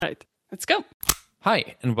Let's go.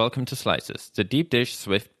 Hi, and welcome to Slices, the Deep Dish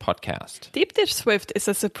Swift podcast. Deep Dish Swift is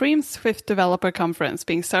a Supreme Swift developer conference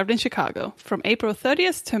being served in Chicago from April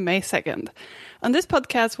 30th to May 2nd. On this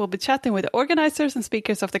podcast, we'll be chatting with the organizers and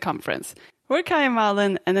speakers of the conference. We're Kai and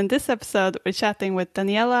Malin, and in this episode, we're chatting with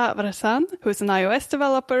Danijela Vrzan, who's an iOS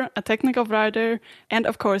developer, a technical writer, and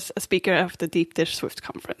of course, a speaker of the Deep Dish Swift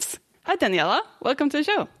conference. Hi, Danijela. Welcome to the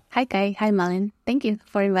show. Hi, Kai. Hi, Malin. Thank you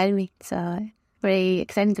for inviting me. It's very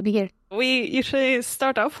exciting to be here. We usually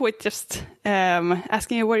start off with just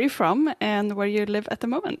asking you where you're from and where you live at the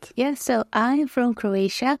moment. Yeah, so I'm from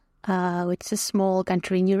Croatia, which is a small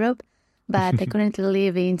country in Europe, but I currently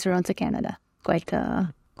live in Toronto, Canada. Quite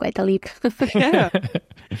a leap. Yeah.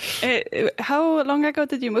 How long ago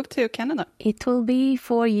did you move to Canada? It will be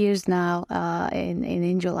 4 years now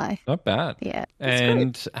in July. Not bad. Yeah.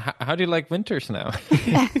 And how do you like winters now?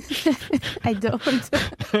 I don't.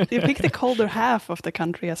 You picked the colder half of the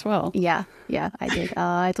country as well. Yeah, I did.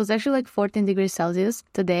 It was actually like 14 degrees Celsius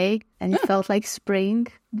today, and it felt like spring,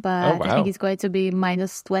 but wow. I think it's going to be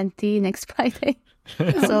minus 20 next Friday.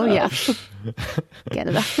 So yeah,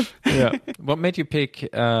 Canada. Yeah. What made you pick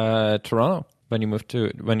Toronto when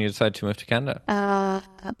you decided to move to Canada?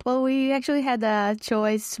 Well, we actually had a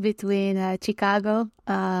choice between Chicago,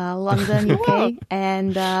 London, UK,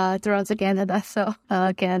 and Toronto, Canada. So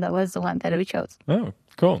Canada was the one that we chose. Oh,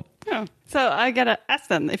 cool. Yeah. So I gotta ask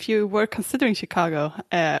then, if you were considering Chicago,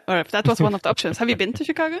 or if that was one of the options, have you been to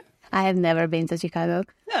Chicago? I have never been to Chicago.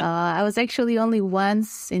 Yeah. I was actually only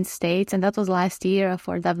once in States, and that was last year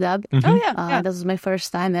for Dub. Mm-hmm. Oh, yeah. That was my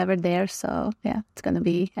first time ever there. So, yeah,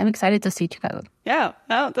 I'm excited to see Chicago. Yeah,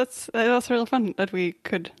 it was really fun that we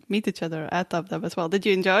could meet each other at Dub as well. Did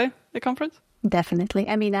you enjoy the conference? Definitely.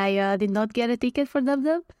 I mean, I did not get a ticket for Dub.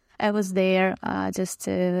 I was there just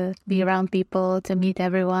to be around people, to meet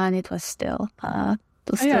everyone. It was still a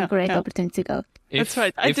great opportunity to go. That's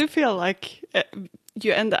right. I do feel like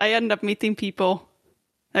I end up meeting people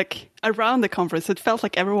like around the conference. It felt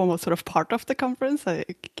like everyone was sort of part of the conference. I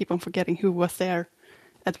keep on forgetting who was there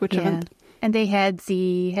at which event. And they had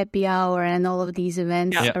the happy hour and all of these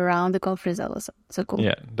events around the conference. That was so cool.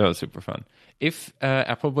 Yeah, that was super fun. If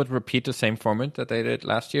Apple would repeat the same format that they did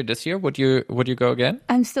this year, would you go again?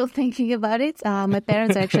 I'm still thinking about it. My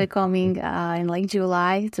parents are actually coming in like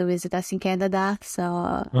July to visit us in Canada.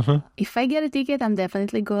 So if I get a ticket, I'm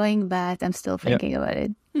definitely going, but I'm still thinking about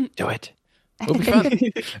it. Do it. It'll be fun.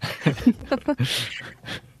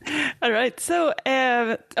 All right. So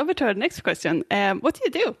over to our next question. What do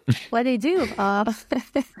you do? What I do?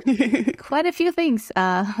 Quite a few things.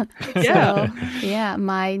 My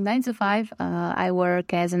 9 to 5, I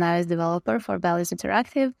work as an iOS developer for Bally's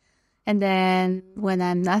Interactive. And then when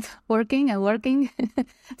I'm not working, I'm working.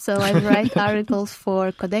 So I write articles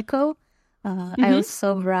for Codeco. I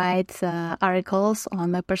also write articles on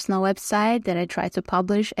my personal website that I try to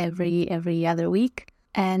publish every other week.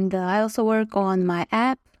 And I also work on my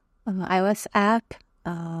app, iOS app.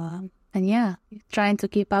 And trying to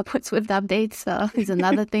keep up with Swift updates is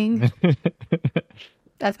another thing.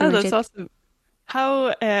 That's awesome.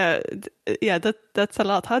 How? That's a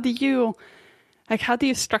lot. How do you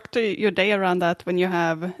structure your day around that when you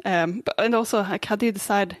have? And also, how do you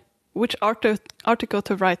decide which article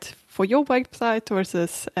to write for your website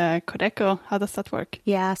versus Codeco? How does that work?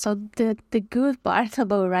 Yeah. So the good part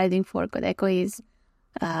about writing for Codeco is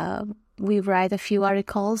we write a few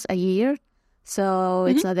articles a year. So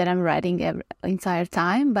it's not that I'm writing the entire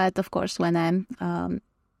time, but of course when I'm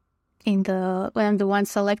the one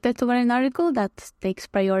selected to write an article, that takes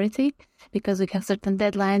priority because we have certain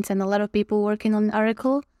deadlines and a lot of people working on an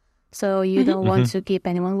article. So you don't want to keep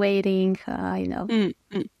anyone waiting,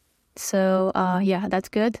 So that's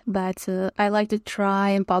good. But I like to try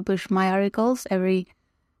and publish my articles every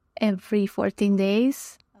 14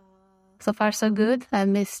 days. So far, so good. I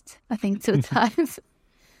missed, I think, 2 times.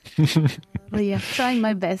 But trying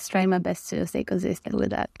my best to stay consistent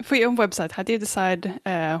with that. For your own website, how do you decide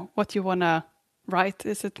what you want to write?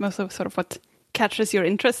 Is it most of sort of what catches your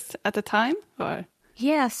interest at the time? Or?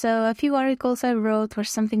 Yeah, so a few articles I wrote were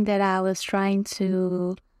something that I was trying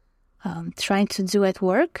to do at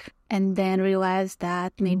work, and then realized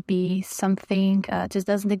that maybe something just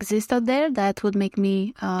doesn't exist out there that would make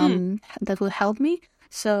me, that would help me.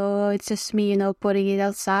 So it's just me, putting it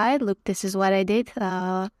outside. Look, this is what I did,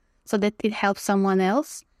 so that it helps someone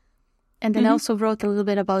else. And then I also wrote a little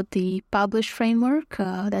bit about the publish framework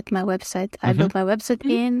that I built my website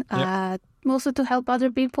in, mostly to help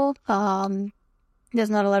other people. There's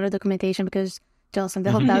not a lot of documentation because Johnson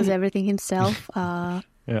Dell does everything himself.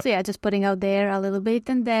 So yeah, just putting out there a little bit,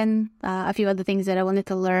 and then a few other things that I wanted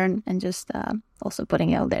to learn, and just also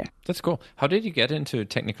putting out there. That's cool. How did you get into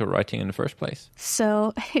technical writing in the first place?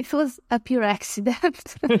 So it was a pure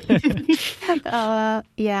accident.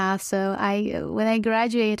 So when I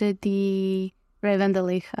graduated the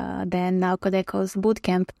Revendelich, then now Codeco's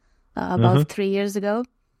bootcamp about 3 years ago,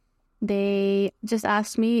 they just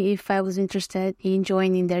asked me if I was interested in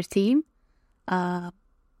joining their team.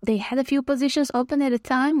 They had a few positions open at the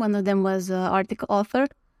time. One of them was article author.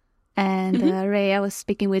 And Ray, I was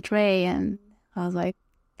speaking with Ray, and I was like,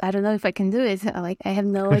 I don't know if I can do it. I have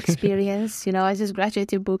no experience. I just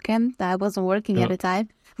graduated bootcamp. I wasn't working at the time.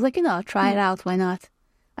 I was like, I'll try it out. Why not?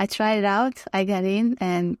 I tried it out. I got in,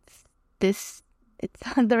 and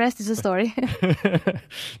the rest is a story.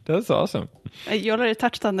 That's awesome. You already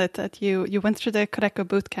touched on it, that you went through the Codeco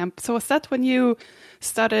bootcamp. So was that when you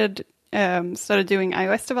started doing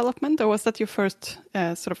iOS development, or was that your first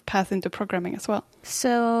sort of path into programming as well?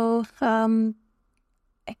 So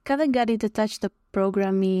I kind of got into touch the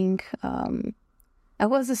programming. I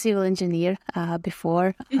was a civil engineer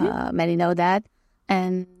before, many know that.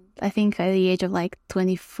 And I think at the age of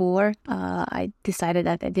 24, I decided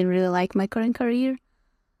that I didn't really like my current career.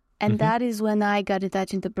 And that is when I got in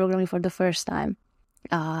touch into programming for the first time.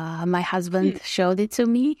 My husband showed it to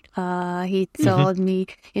me. He told me,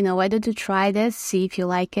 why don't you try this, see if you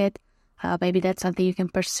like it. Maybe that's something you can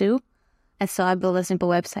pursue. And so I built a simple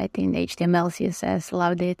website in HTML, CSS,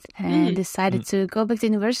 loved it, and decided to go back to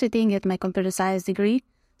university and get my computer science degree.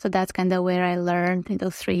 So that's kind of where I learned in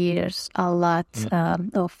those 3 years a lot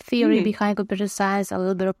of theory behind computer science, a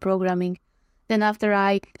little bit of programming. Then after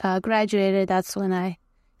I graduated, that's when I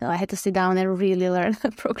had to sit down and really learn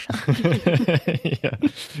programming.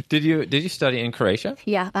 Did you study in Croatia?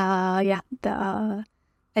 I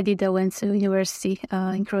did. I went to university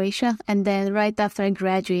in Croatia, and then right after I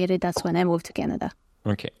graduated, that's when I moved to Canada.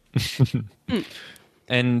 Okay.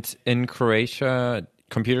 And in Croatia,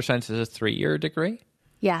 computer science is a 3-year degree?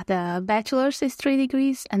 Yeah, the bachelor's is 3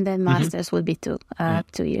 degrees, and then master's would be 2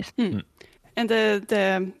 years. And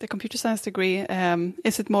the computer science degree,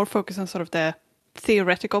 is it more focused on sort of the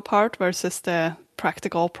theoretical part versus the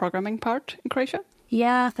practical programming part in Croatia?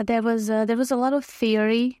 Yeah, there was a lot of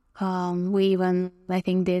theory. We even, I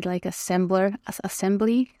think, did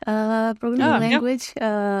assembly programming language.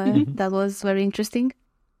 That was very interesting.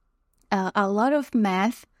 A lot of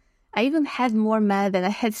math. I even had more math than I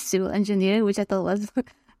had civil engineering, which I thought was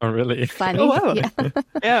funny. Oh, wow.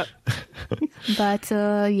 Yeah. But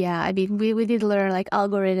I mean, we did learn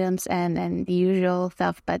algorithms and the usual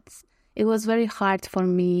stuff, but it was very hard for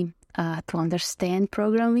me to understand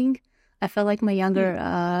programming. I felt like my younger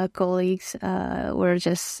colleagues were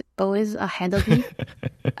just always ahead of me.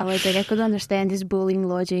 I couldn't understand this Boolean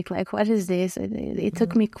logic. What is this? It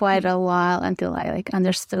took me quite a while until I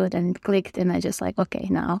understood and it clicked, and I just okay,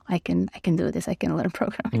 now I can do this. I can learn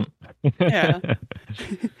programming. Yeah.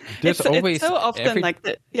 It's so often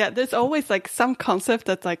there's always some concept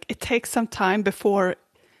that it takes some time before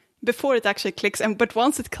it actually clicks, but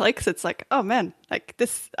once it clicks, it's oh man,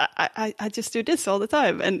 this, I just do this all the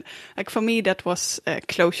time. And for me, that was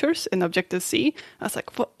closures in Objective-C. I was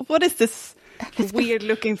what is this weird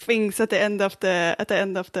looking things at the end of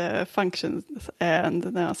the functions? And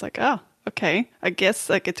then I was okay. I guess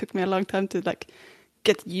it took me a long time to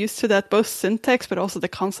get used to that, both syntax, but also the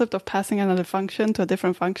concept of passing another function to a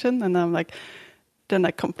different function. And I'm then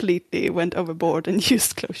I completely went overboard and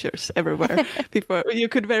used closures everywhere. Before you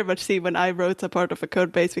could very much see when I wrote a part of a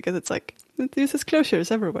code base, because it's it uses closures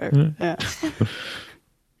everywhere. Yeah.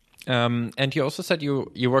 And you also said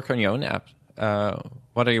you work on your own app.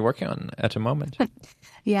 What are you working on at the moment?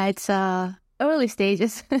 Yeah, it's early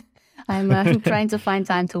stages. I'm trying to find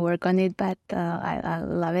time to work on it, but I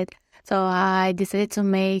love it. So I decided to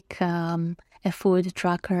make a food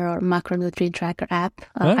tracker or macronutrient tracker app,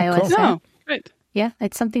 iOS app. Oh, great. Yeah,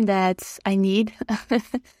 it's something that I need.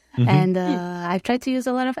 And I've tried to use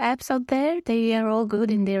a lot of apps out there. They are all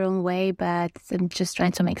good in their own way, but I'm just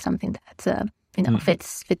trying to make something that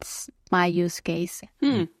fits my use case.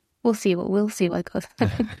 We'll see what goes.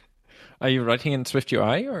 Are you writing in Swift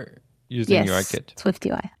UI or using UIKit? Yes, Swift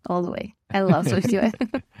UI all the way. I love Swift UI.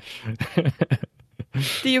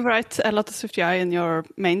 Do you write a lot of Swift UI in your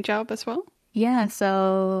main job as well? Yeah,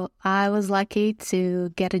 so I was lucky to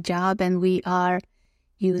get a job, and we support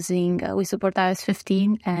iOS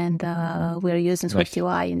 15, and we're using Swift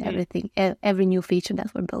UI in everything, every new feature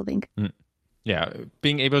that we're building. Yeah,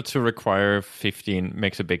 being able to require 15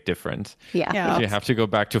 makes a big difference. Yeah. If you have to go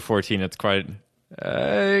back to 14, it's quite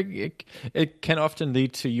It can often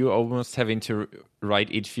lead to you almost having to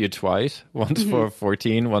write each view twice, once for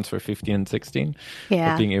 14, once for 15 and 16.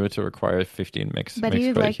 Yeah. But being able to require 15 makes But quite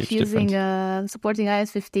you a like huge using difference. supporting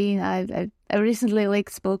iOS 15. I recently like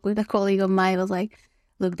spoke with a colleague of mine. I was like,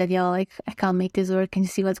 look, Danielle, like I can't make this work. Can you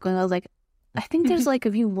see what's going on? I was like, I think there's like a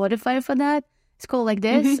view modifier for that. It's called like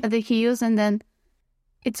this. I think he used, and then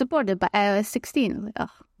it's supported by iOS 16. I was like, oh.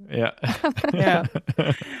 Yeah.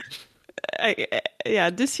 Yeah.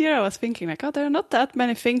 This year I was thinking like, there are not that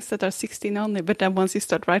many things that are 16 only. But then once you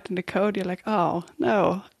start writing the code, you're like, oh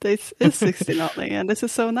no, this is 16 only, and this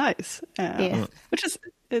is so nice. Which is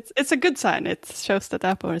it's a good sign. It shows that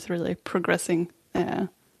Apple is really progressing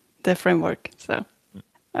the framework. So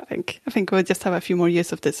I think we'll just have a few more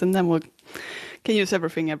years of this, and then we can use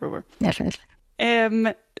everything everywhere. Definitely.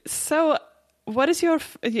 So, what is your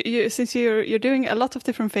since you're doing a lot of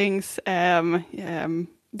different things?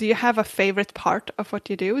 Do you have a favorite part of what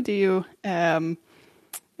you do? Do you and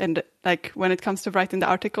like when it comes to writing the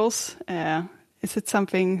articles, is it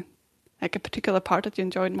something like a particular part that you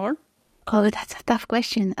enjoyed more? Oh, that's a tough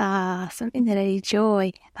question. Something that I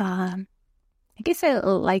enjoy. I guess I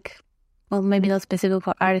like. Well, maybe not specific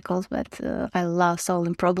for articles, but I love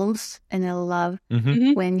solving problems, and I love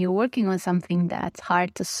when you're working on something that's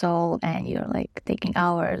hard to solve, and you're like taking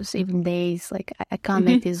hours, even days. Like I can't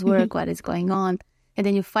make this work. What is going on? And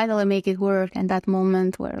then you finally make it work. And that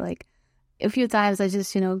moment where, like, a few times I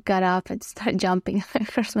just got up and started jumping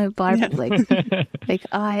across my apartment, like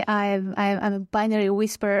I'm a binary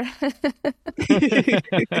whisperer.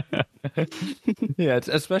 Yeah, it's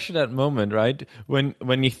especially that moment, right?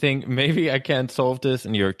 When you think maybe I can't solve this,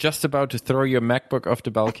 and you're just about to throw your MacBook off the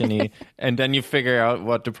balcony, and then you figure out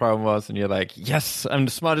what the problem was, and you're like, "Yes, I'm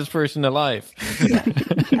the smartest person alive." Yeah.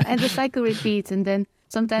 And the cycle repeats, and then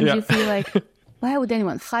sometimes you feel like, why would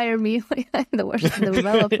anyone hire me? Like, I'm the worst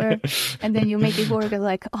developer. And then you make it work, and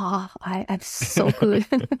like, I'm so good.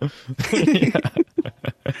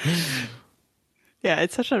 Yeah,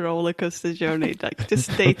 it's such a roller coaster journey, like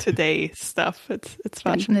just day to day stuff. It's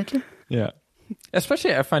fun. Definitely. Yeah.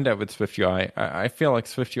 Especially I find that with SwiftUI. I feel like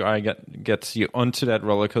SwiftUI gets you onto that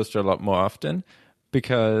roller coaster a lot more often,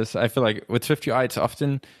 because I feel like with SwiftUI, it's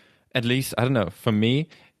often, at least, I don't know, for me,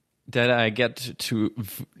 that I get to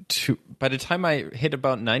by the time I hit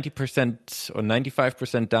about 90% or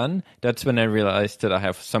 95% done, that's when I realize that I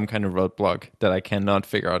have some kind of roadblock that I cannot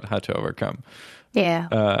figure out how to overcome.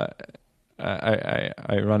 Yeah.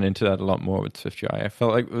 I run into that a lot more with SwiftUI. I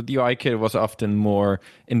felt like with UIKit was often more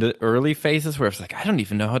in the early phases where it's like, I don't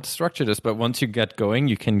even know how to structure this. But once you get going,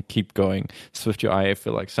 you can keep going. SwiftUI, I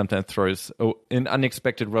feel like sometimes throws an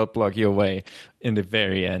unexpected roadblock your way in the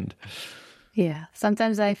very end. Yeah.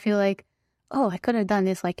 Sometimes I feel like, I could have done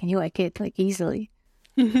this like in UIKit, like easily.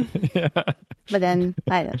 Yeah. But then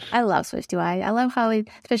I love SwiftUI. I love how it,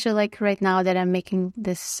 especially like right now that I'm making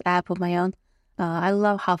this app of my own, I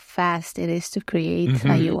love how fast it is to create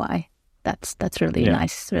a UI. That's really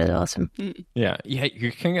nice. It's really awesome. Yeah,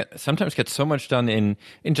 you can sometimes get so much done in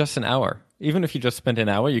just an hour. Even if you just spend an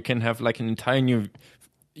hour, you can have like an entire new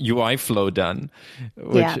UI flow done,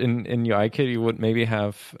 which in UIKit you would maybe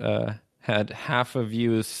have had half a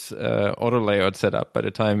view's auto layout set up by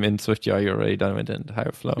the time in SwiftUI you're already done with the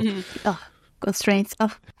entire flow. Constraints.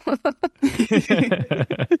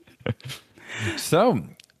 So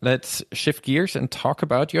let's shift gears and talk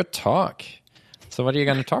about your talk. So what are you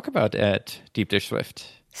going to talk about at Deep Dish Swift?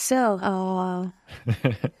 So,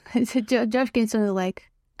 Josh came to me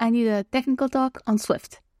like, I need a technical talk on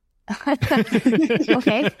Swift.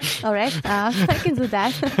 Okay, all right, I can do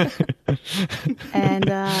that. And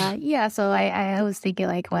so I was thinking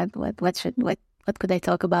like, what could I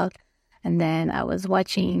talk about? And then I was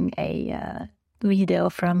watching a video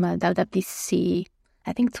from WWDC,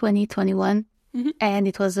 I think 2021, and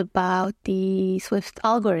it was about the Swift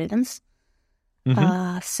algorithms.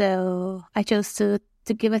 So I chose to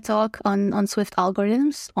give a talk on Swift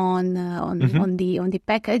algorithms on the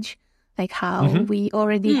package, like how we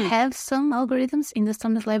already have some algorithms in the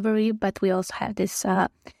standard library, but we also have this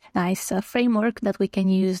nice framework that we can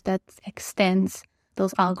use that extends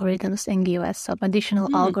those algorithms and give us some additional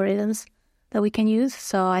algorithms that we can use.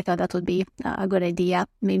 So I thought that would be a good idea.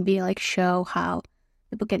 Maybe like show how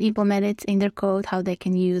people can implement it in their code, how they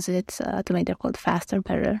can use it to make their code faster,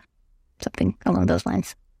 better, something along those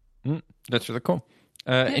lines. That's really cool.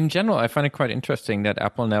 In general, I find it quite interesting that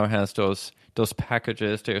Apple now has those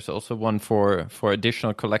packages. There's also one for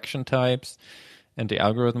additional collection types and the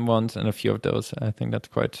algorithm ones and a few of those. I think that's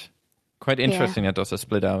quite interesting that those are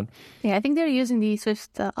split out. Yeah, I think they're using the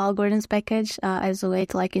Swift algorithms package as a way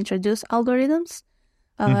to like introduce algorithms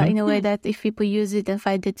in a way that if people use it and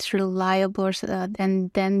find it's reliable,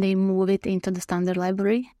 and then they move it into the standard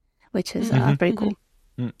library, which is pretty cool.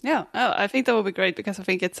 Yeah, I think that would be great because I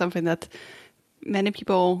think it's something that many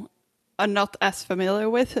people are not as familiar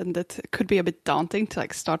with, and it could be a bit daunting to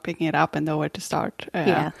like start picking it up and know where to start.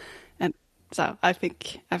 And so I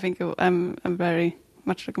think I'm very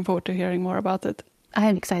much looking forward to hearing more about it. I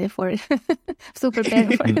am excited for it. Still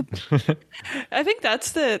preparing for it. I think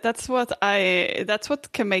that's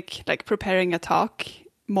what can make like preparing a talk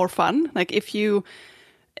more fun. Like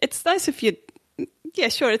it's nice if you, yeah,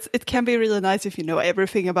 sure, it can be really nice if you know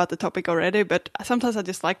everything about the topic already, but sometimes I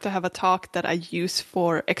just like to have a talk that I use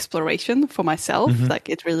for exploration for myself. Like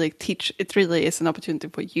it really is an opportunity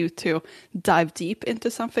for you to dive deep into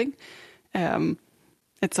something.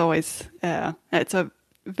 It's always,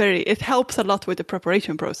 it helps a lot with the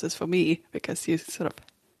preparation process for me because you sort of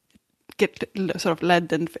get sort of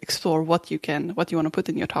led and explore what you want to put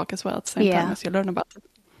in your talk as well at the same time as you learn about it.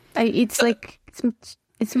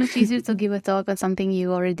 It's much easier to give a talk on something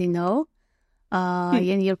you already know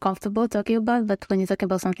and you're comfortable talking about, but when you talk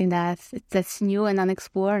about something that's new and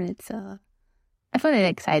unexplored, I find it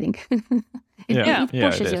exciting. It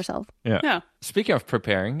pushes yourself. Yeah. Speaking of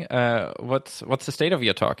preparing, what's the state of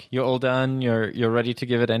your talk? You're all done? You're ready to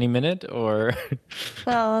give it any minute, or?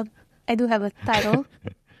 Well, I do have a title.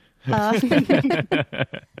 Apart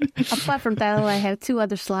from title, I have 2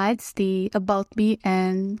 other slides: the about me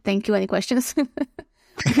and thank you. Any questions?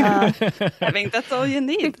 I think that's all you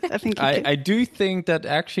need. I do think that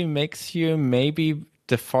actually makes you maybe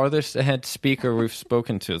the farthest ahead speaker we've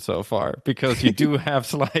spoken to so far, because you do have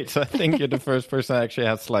slides. I think you're the first person that actually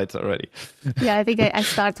has slides already. Yeah, I think I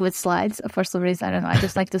start with slides for some reason. I don't know. I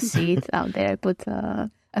just like to see it out there. I put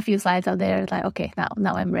a few slides out there. Like, okay, now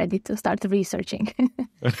I'm ready to start researching.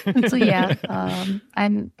 So yeah,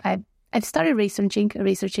 I've started researching.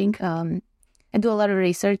 I do a lot of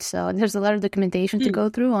research, so there's a lot of documentation to go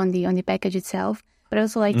through on the package itself. But I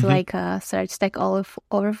also like to search Stack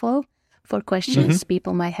Overflow for questions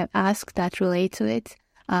people might have asked that relate to it.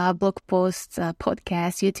 Blog posts,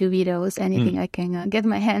 podcasts, YouTube videos, anything I can get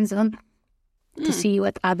my hands on to see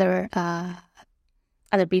what other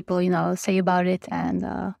people say about it,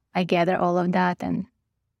 and I gather all of that, and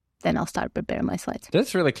then I'll start preparing my slides.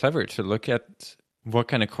 That's really clever to look at what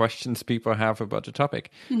kind of questions people have about the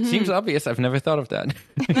topic. Seems obvious. I've never thought of that.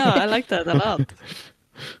 No, I like that a lot.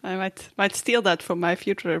 I might steal that for my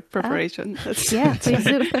future preparation. Yeah, please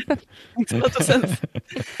do. Makes a lot of sense.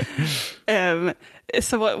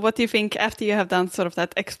 So what do you think after you have done sort of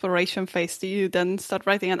that exploration phase? Do you then start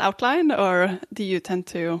writing an outline, or do you tend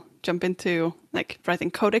to jump into like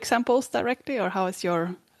writing code examples directly, or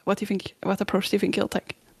what do you think? What approach do you think you'll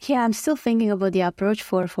take? Yeah, I'm still thinking about the approach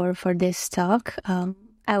for this talk.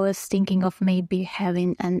 I was thinking of maybe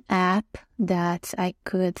having an app that I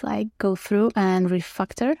could like go through and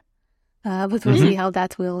refactor, but we'll see how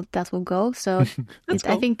that will go. So cool.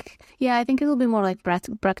 I think it will be more like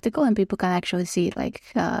practical, and people can actually see it like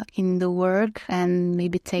in the work and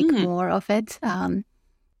maybe take more of it.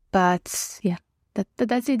 But yeah,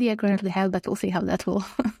 that's the idea I currently have, but we'll see how that will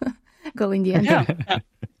go in the end. Yeah.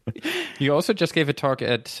 You also just gave a talk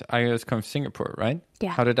at iOSConf Singapore, right? Yeah.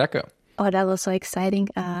 How did that go? Oh, that was so exciting.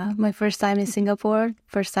 My first time in Singapore,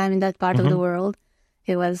 first time in that part of the world.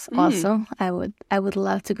 It was awesome. I would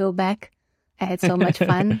love to go back. I had so much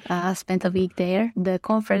fun. Spent a week there. The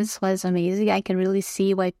conference was amazing. I can really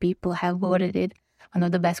see why people have voted it one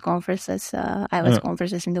of the best conferences, iOS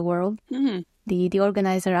conferences in the world. The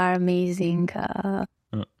organizers are amazing.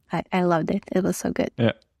 I loved it. It was so good.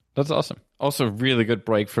 Yeah, that's awesome. Also, really good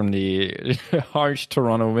break from the harsh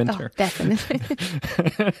Toronto winter. Oh, definitely.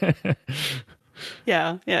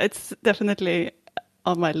 Yeah, it's definitely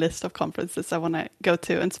on my list of conferences I want to go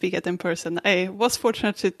to and speak at in person. I was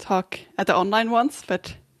fortunate to talk at the online once,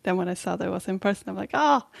 but then when I saw that it was in person, I'm like,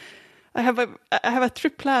 I have a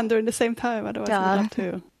trip planned during the same time. Otherwise, I'd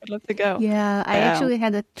love to go. Yeah, I actually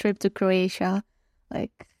had a trip to Croatia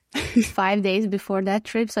like 5 days before that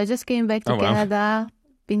trip. So I just came back to Canada,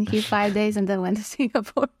 been here 5 days, and then went to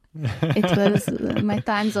Singapore. It was my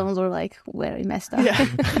time zones were like very messed up.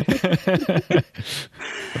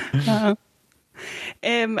 Yeah.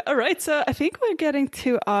 All right, so I think we're getting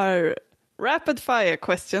to our rapid fire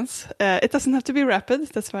questions. It doesn't have to be rapid,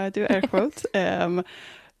 that's why I do air quotes.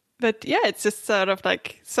 But yeah, it's just sort of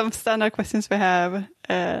like some standard questions we have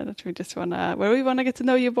that we just where we want to get to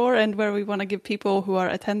know you more, and where we want to give people who are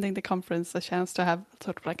attending the conference a chance to have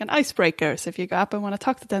sort of like an icebreaker. So if you go up and want to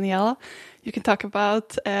talk to Danijela, you can talk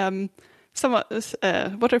about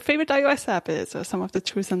what her favorite iOS app is, or some of the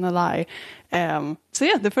truth and the lie. So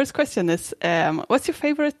yeah, the first question is, what's your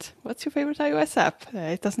favorite iOS app?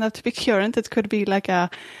 It doesn't have to be current. It could be like a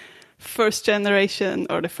first generation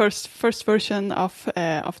or the first version of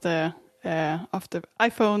the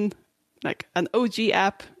iPhone, like an OG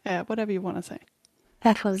app, whatever you want to say.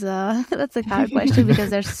 That's a hard question because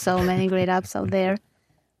there's so many great apps out there.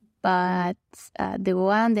 But the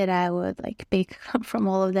one that I would like pick from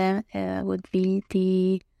all of them would be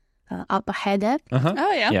the Up Ahead app.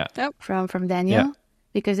 Oh yeah. From Danijela,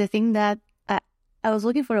 because I think that I was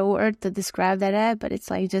looking for a word to describe that app, but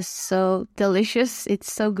it's like just so delicious.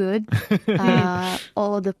 It's so good.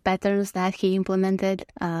 All of the patterns that he implemented.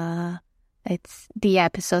 The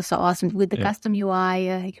app is so awesome with the custom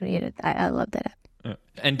UI he created. I love that app.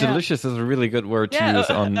 And delicious is a really good word to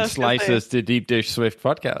use on Slices, the Deep Dish Swift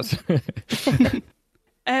podcast.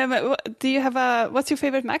 Do you have what's your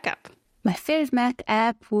favorite Mac app? My favorite Mac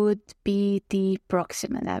app would be the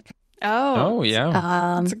Proximate app. Oh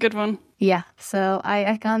yeah. That's a good one. Yeah, so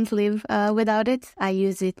I can't live without it. I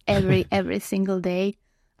use it every single day.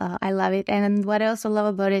 I love it. And what I also love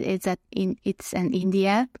about it is that it's an indie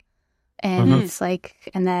app. And it's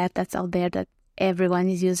like an app that's out there that everyone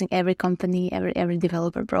is using, every company, every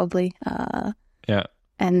developer probably. And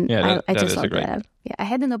I just love that app. Yeah, I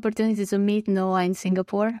had an opportunity to meet Noah in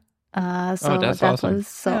Singapore. So that's that awesome. was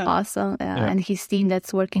so awesome. And his team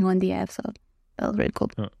that's working on the app. So that was really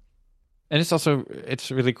cool. Yeah. And it's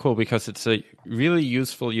really cool because it's a really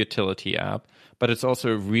useful utility app, but it's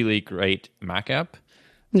also a really great Mac app.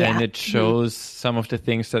 Yeah. And it shows some of the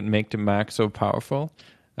things that make the Mac so powerful.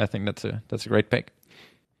 I think that's a great pick.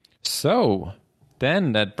 So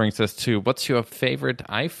then that brings us to, what's your favorite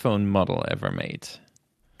iPhone model ever made?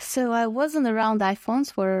 So I wasn't around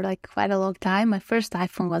iPhones for like quite a long time. My first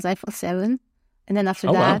iPhone was iPhone 7. And then after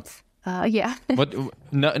that... Wow.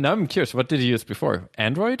 Now I'm curious. What did you use before?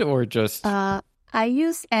 Android or just? I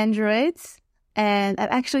used Android, and I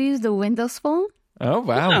actually used the Windows Phone. Oh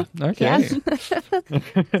wow! Okay.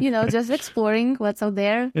 Yeah. Just exploring what's out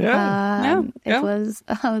there. It was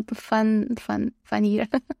a fun year.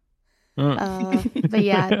 But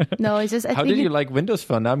yeah, no, it's just. How did you like Windows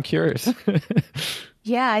Phone? I'm curious.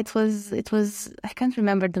 Yeah, it was. I can't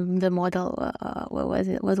remember the model. What was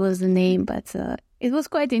it? What was the name? But it was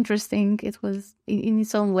quite interesting. It was in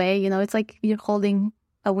its own way. It's like you're holding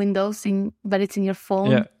a Windows but it's in your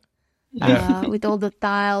phone. Yeah. With all the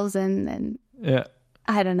tiles and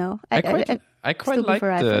I don't know. I quite like I quite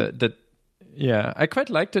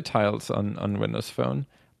like the tiles on Windows Phone.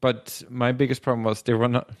 But my biggest problem was there were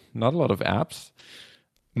not a lot of apps.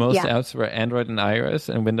 Most apps were Android and iOS,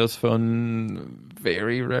 and Windows Phone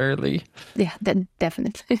very rarely. Yeah,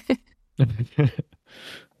 definitely.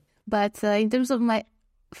 But in terms of my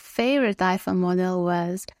favorite iPhone model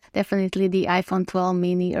was definitely the iPhone 12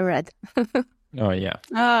 mini Red. Oh, yeah.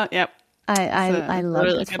 Yep. I love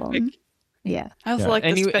really that phone. Pick. Yeah. I also like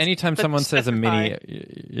anytime someone says a mini,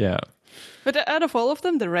 But out of all of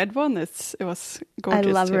them, the red one, it was gorgeous.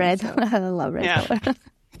 I love too, red. So. I love red color.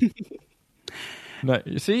 No,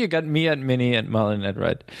 you see, you got me at mini and Malin at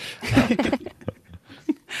red.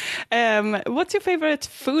 What's your favorite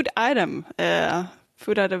food item?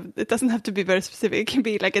 It doesn't have to be very specific. It can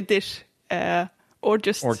be like a dish, or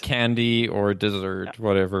candy or dessert,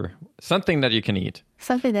 whatever. Something that you can eat.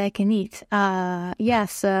 Something that I can eat.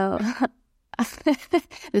 So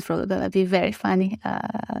this probably gonna be very funny.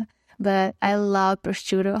 But I love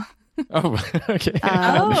prosciutto. Oh, okay.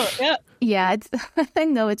 Yeah. I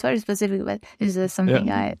know it's very specific, but it's just something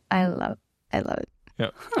I love. I love it. Yeah.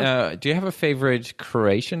 Huh. Do you have a favorite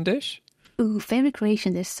Croatian dish? Ooh, favorite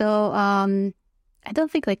Croatian dish. So, I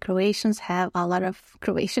don't think like Croatians have a lot of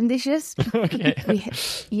Croatian dishes. Okay.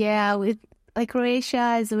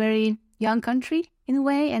 Croatia is a very young country in a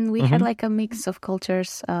way, and we had like a mix of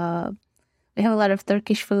cultures. We have a lot of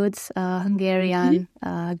Turkish foods, Hungarian,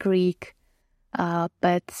 Greek,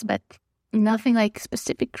 but nothing like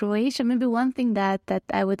specific Croatian. Maybe one thing that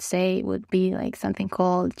I would say would be like something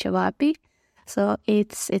called cevapi. So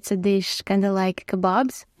it's a dish kind of like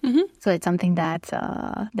kebabs. Mm-hmm. So it's something that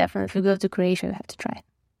definitely if you go to Croatia, you have to try.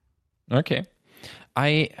 Okay.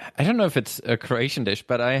 I don't know if it's a Croatian dish,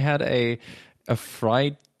 but I had a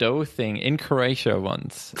fried dough thing in Croatia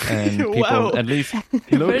once, and people at least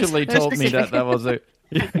locally told me that was a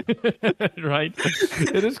right.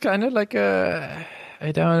 It is kind of like it's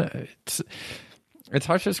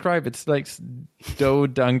hard to describe. It's like dough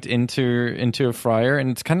dunked into a fryer, and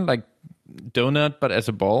it's kind of like donut but as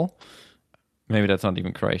a ball. Maybe that's not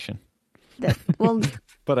even Croatian. But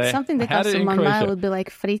something that comes to my mind would be like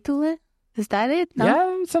fritule. Is that it?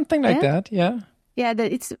 No? something like that. Yeah. Yeah,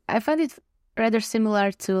 I find it rather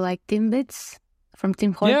similar to like Timbits from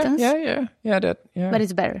Tim Hortons. Yeah. But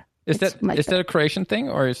it's better. Is that a Croatian thing,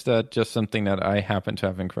 or is that just something that I happen to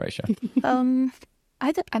have in Croatia? I'm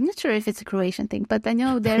not sure if it's a Croatian thing, but I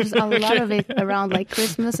know there's a lot of it around like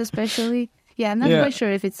Christmas, especially. Yeah, I'm not quite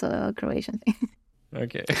sure if it's a Croatian thing.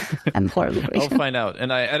 Okay. I'm horrible Croatian. I'll find out,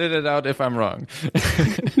 and I edit it out if I'm wrong.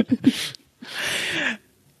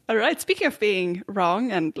 All right. Speaking of being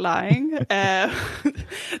wrong and lying,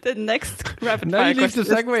 the next rapid now fire you leave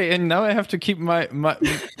question. the segue, and now I have to keep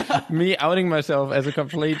me outing myself as a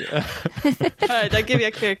complete. All right, I'll give you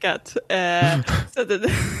a clear cut. So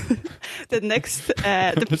the next,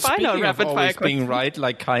 the final Speaking rapid of fire always question. being right,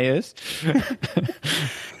 like Kai is.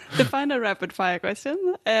 The final rapid fire question.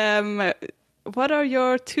 What are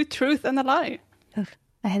your 2 truths and a lie?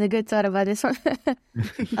 I had a good thought about this one.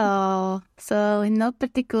 So in no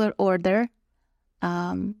particular order,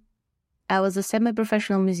 I was a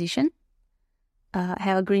semi-professional musician. I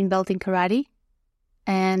have a green belt in karate,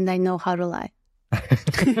 and I know how to lie.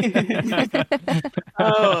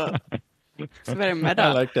 Oh, it's very meta.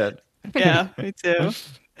 I like that. Yeah, me too.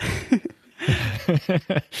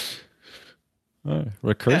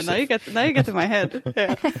 Recursive. Yeah, now you get to my head.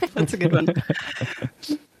 Yeah, that's a good one.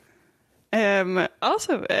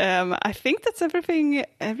 I think that's everything we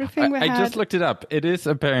had. I just looked it up. It is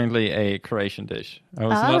apparently a Croatian dish. I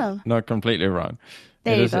was not completely wrong.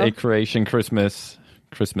 There it you is go. a Croatian Christmas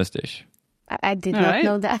dish. I did All not right.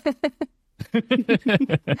 know that.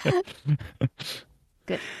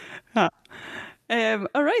 Good.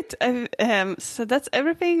 All right. So that's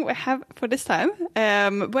everything we have for this time.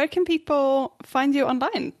 Where can people find you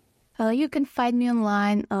online? You can find me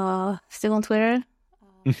online, still on Twitter,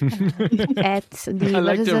 at the I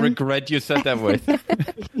like the Vrzan. regret you said that with.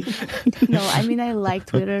 No, I mean, I like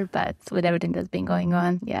Twitter, but with everything that's been going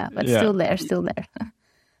on, but still there.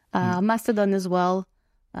 Mastodon as well.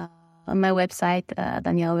 On my website,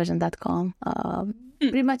 DanielaVrzan.com.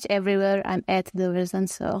 Pretty much everywhere I'm at the Vrzan,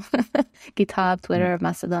 so GitHub, Twitter,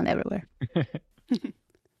 Mastodon, everywhere.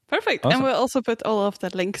 Perfect. Awesome. And we'll also put all of the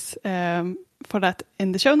links for that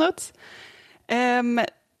in the show notes.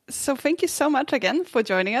 So thank you so much again for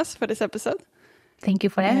joining us for this episode. Thank you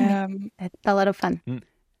for having me. It's a lot of fun.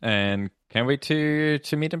 And can't wait to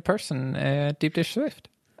meet in person at Deep Dish Swift.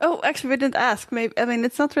 Oh, actually, we didn't ask.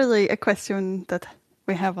 It's not really a question that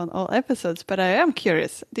we have on all episodes, but I am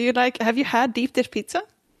curious. Have you had deep dish pizza?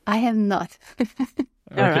 I have not.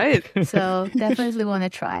 All right. So definitely want to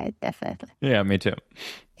try it. Definitely. Yeah, me too.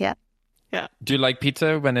 Yeah. Yeah. Do you like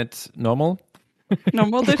pizza when it's normal?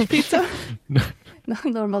 Normal dish pizza? No,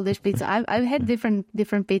 normal dish pizza. I've had different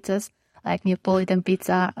pizzas, like Neapolitan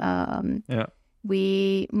pizza.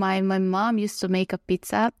 My mom used to make a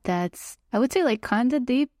pizza that's, I would say, like kind of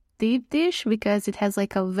deep dish, because it has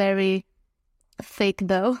like a very thick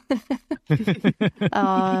dough.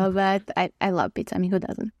 But I love pizza. I mean, who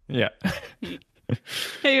doesn't? Yeah. Yeah,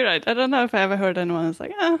 you're right. I don't know if I ever heard anyone who's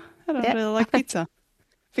like, I don't really like pizza.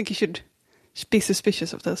 I think you should be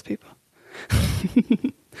suspicious of those people.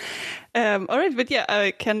 All right, but yeah,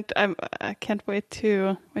 I can't wait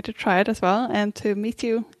to try it as well, and to meet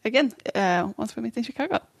you again once we meet in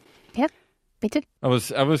Chicago. Yep, me too. I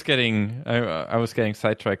was getting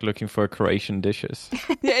sidetracked looking for Croatian dishes.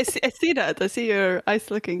 Yeah, I see that. I see your eyes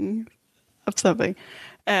looking up something.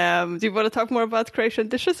 Do you want to talk more about Croatian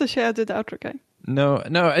dishes, or should I do the outro guy? No,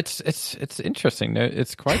 it's interesting.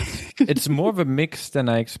 It's it's more of a mix than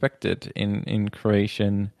I expected in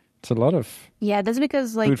Croatian. It's a lot of that's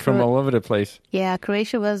because like food from all over the place. Yeah,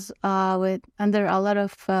 Croatia was under a lot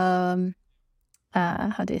of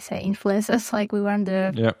how do you say, influences. Like we were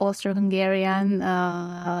under Austro-Hungarian,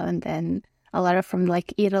 and then a lot of from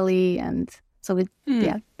like Italy, and so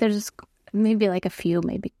there's maybe like a few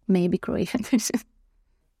maybe Croatian dishes.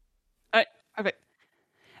 All right, perfect.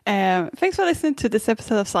 Thanks for listening to this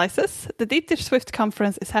episode of Slices. The Deep Dish Swift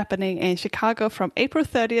conference is happening in Chicago from April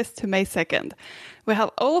 30th to May 2nd. We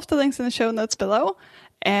have all of the links in the show notes below,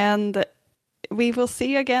 and we will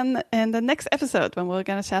see you again in the next episode when we're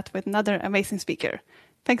going to chat with another amazing speaker.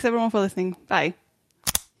 Thanks everyone for listening. Bye.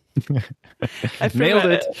 I Nailed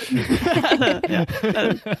it.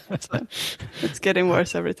 That's fine. It's getting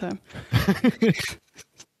worse every time.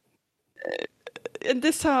 And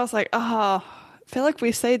this time I was like, I feel like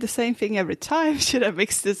we say the same thing every time. Should I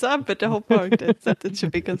mix this up? But the whole point is that it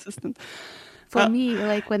should be consistent. For me,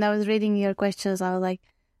 like when I was reading your questions, I was like,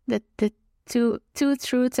 the two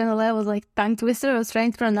truths and a lie was like tongue twister. I was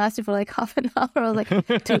trying to pronounce it for like half an hour. I was like,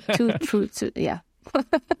 two truths, yeah.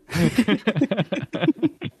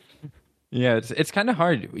 Yeah, it's kind of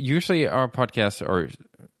hard. Usually our podcasts are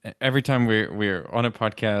every time we're on a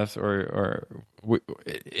podcast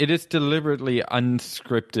it is deliberately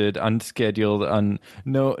unscripted, unscheduled,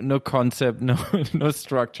 no concept, no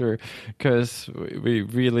structure, because we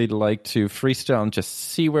really like to freestyle and just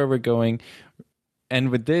see where we're going. And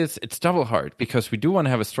with this, it's double hard because we do want to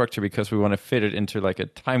have a structure because we want to fit it into like a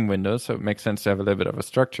time window, so it makes sense to have a little bit of a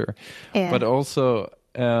structure. Yeah. But also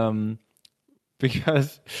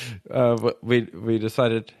because we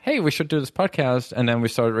decided, hey, we should do this podcast, and then we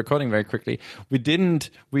started recording very quickly. We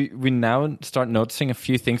now start noticing a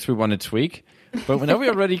few things we want to tweak, but now we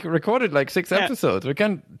already recorded like 6 episodes. We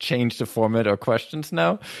can't change the format or questions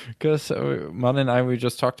now, because Man and I, we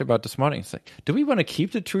just talked about this morning. It's like, do we want to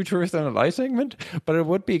keep the True Truth and a Lie segment? But it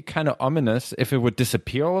would be kind of ominous if it would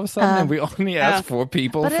disappear all of a sudden, and we only ask 4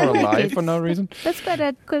 people for a lie for no reason. That's quite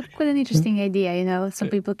an interesting idea, you know. Some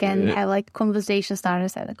people can have like conversation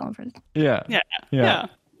starters at a conference. Yeah.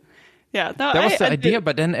 No, that was the idea,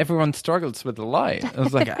 but then everyone struggles with the lie. I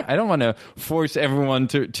was like, I don't want to force everyone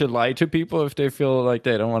to lie to people if they feel like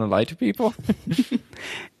they don't want to lie to people.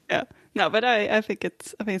 Yeah, no, but I think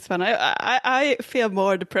it's fun. I feel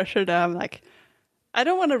more the pressure that I'm like, I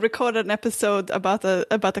don't want to record an episode about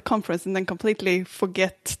the conference and then completely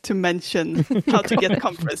forget to mention how to get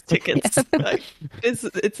conference tickets. Like,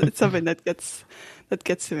 it's something that gets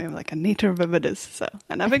to me. I'm like, I need to remember this. So,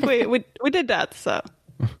 and I think we did that. So.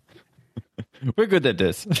 We're good at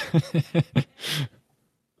this.